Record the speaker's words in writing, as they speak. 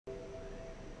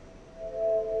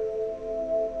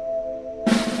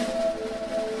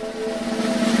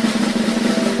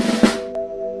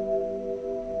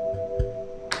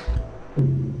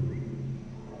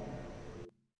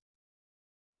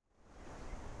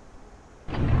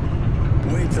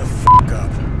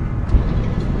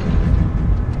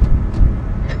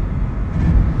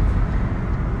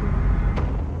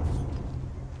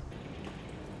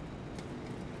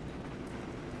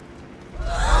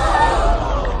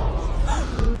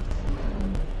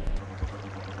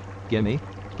gimme,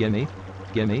 gimme,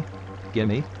 gimme,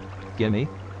 gimme, gimme,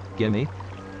 gimme,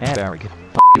 and arrogant.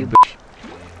 You bitch.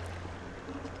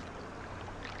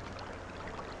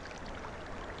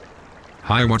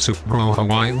 Hi, what's up bro, how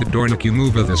I would dornick you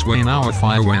move this way now if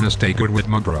I wanna stay good with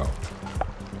my bro.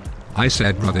 I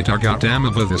said bro that I goddamn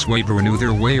over this way bro knew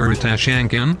their way or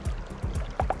Tashankan.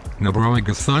 No bro I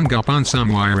got thung up on some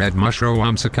wire at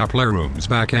mushrooms a couple of rooms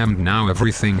back and now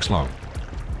everything's slow.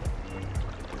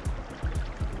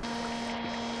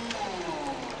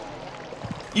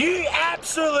 You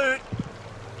absolute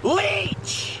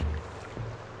leech!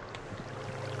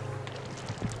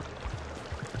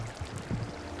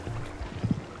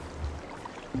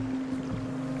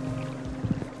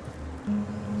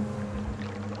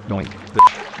 Yoink, bitch.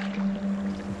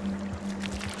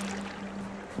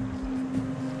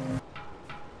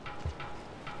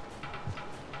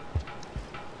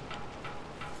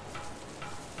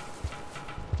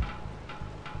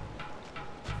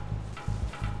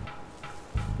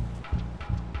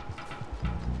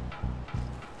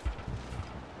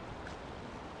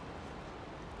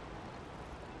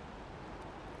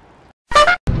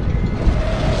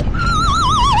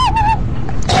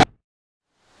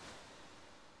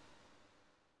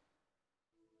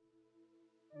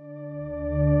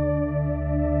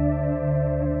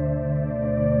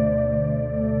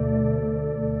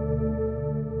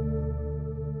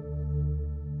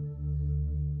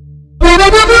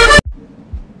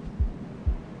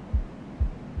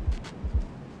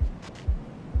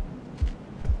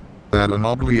 That an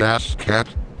ugly ass cat?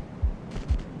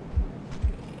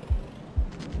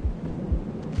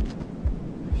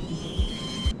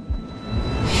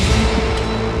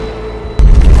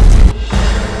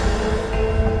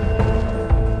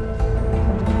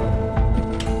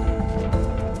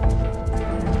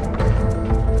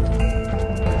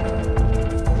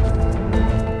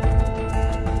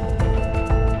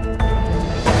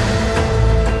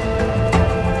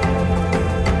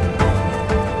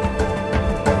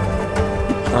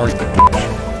 Sorry, bitch.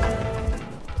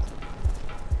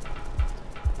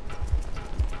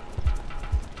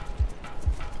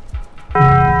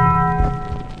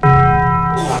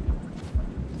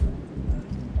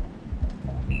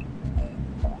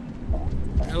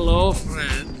 Hello,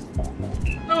 friend.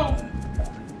 No!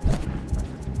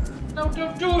 No,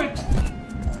 don't do it!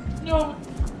 No!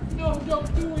 No,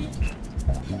 don't do it!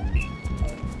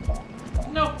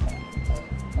 No!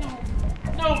 No!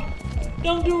 No!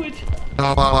 Don't do it!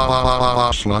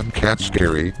 Slug cat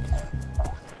scary.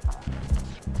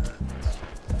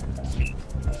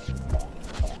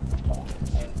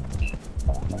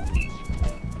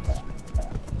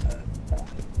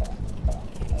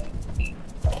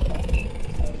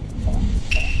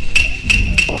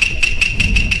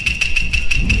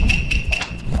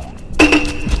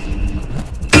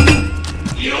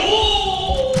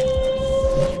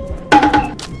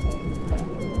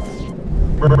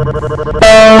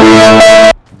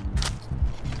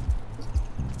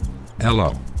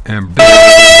 Hello, I'm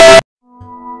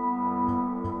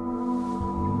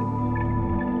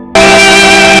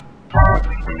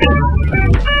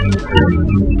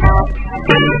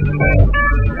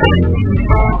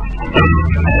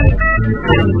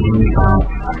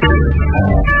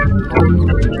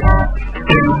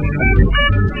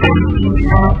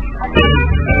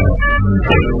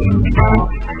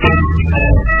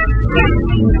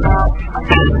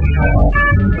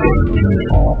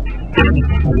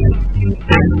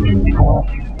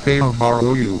Hey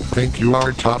Amaru, you think you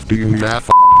are tough, do you? Yeah,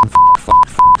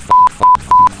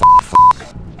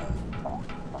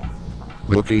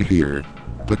 looky here.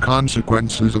 The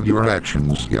consequences of your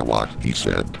actions, yeah, what he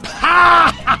said.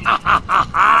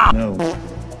 No.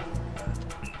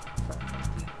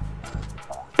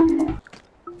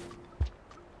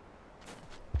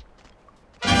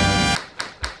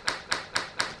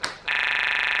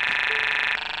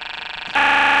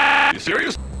 You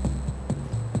serious?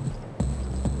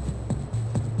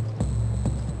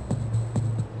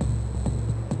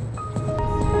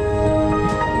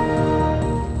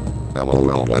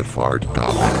 LOL that fart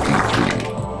MP3.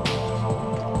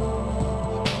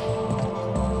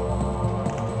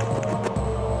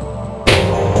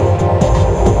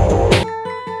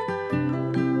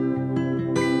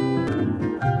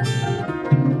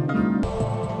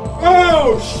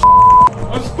 Oh,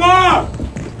 a spa!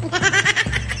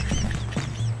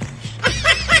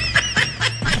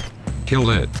 Kill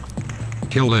it.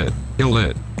 Kill it. Kill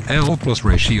it. L plus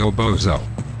ratio bozo.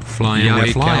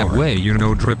 Fly away, you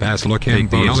know drip ass looking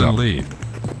bozo. Leave.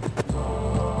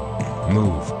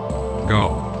 Move.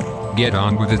 Go. Get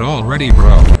on with it already,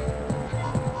 bro.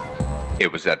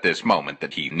 It was at this moment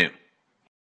that he knew.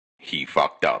 He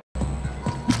fucked up.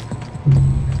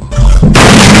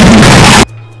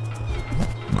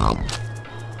 Mom.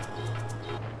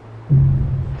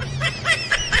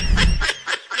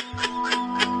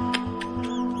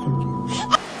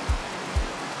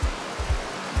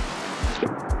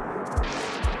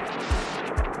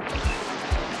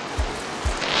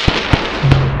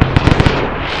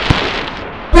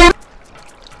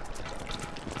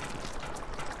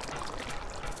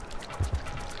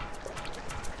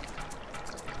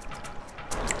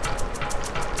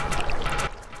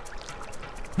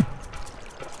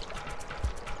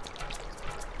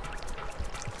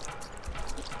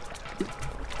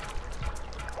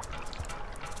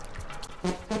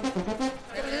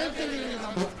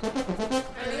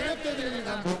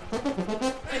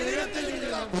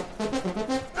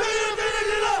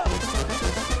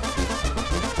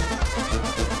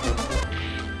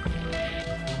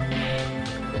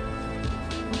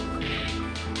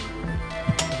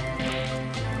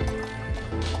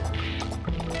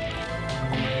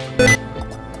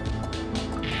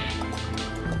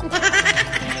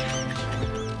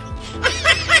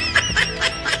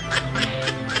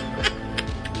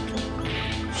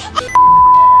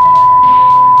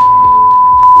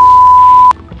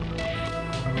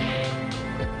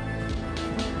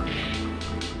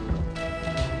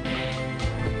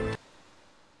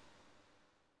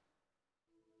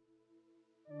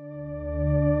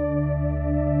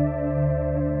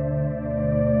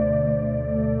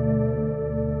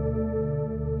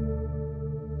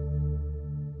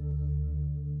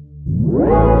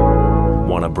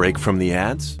 Want a break from the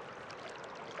ads?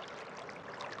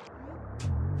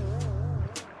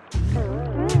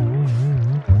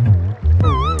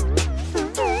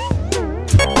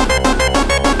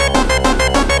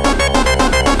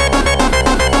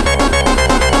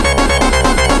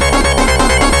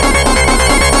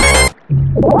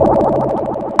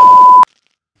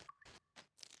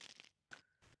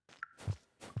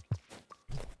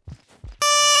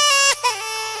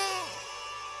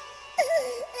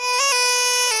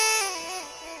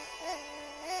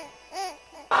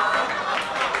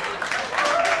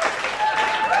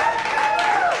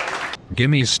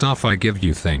 Gimme stuff I give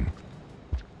you thing.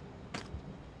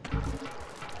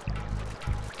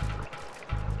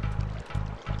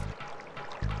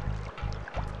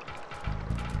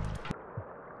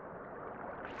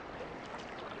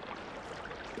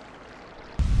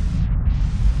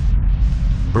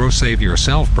 Bro, save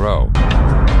yourself, bro.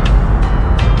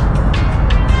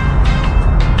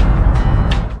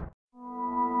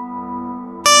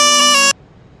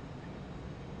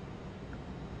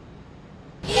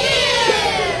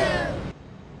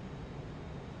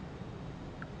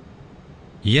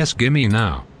 Yes, gimme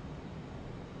now.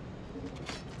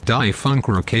 Die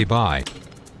funker, okay, bye.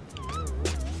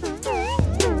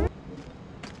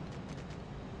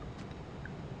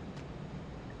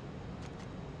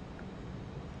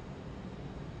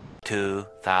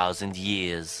 $2,000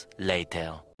 years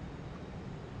later.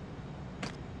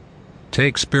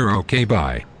 Take Spear, okay,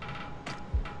 bye.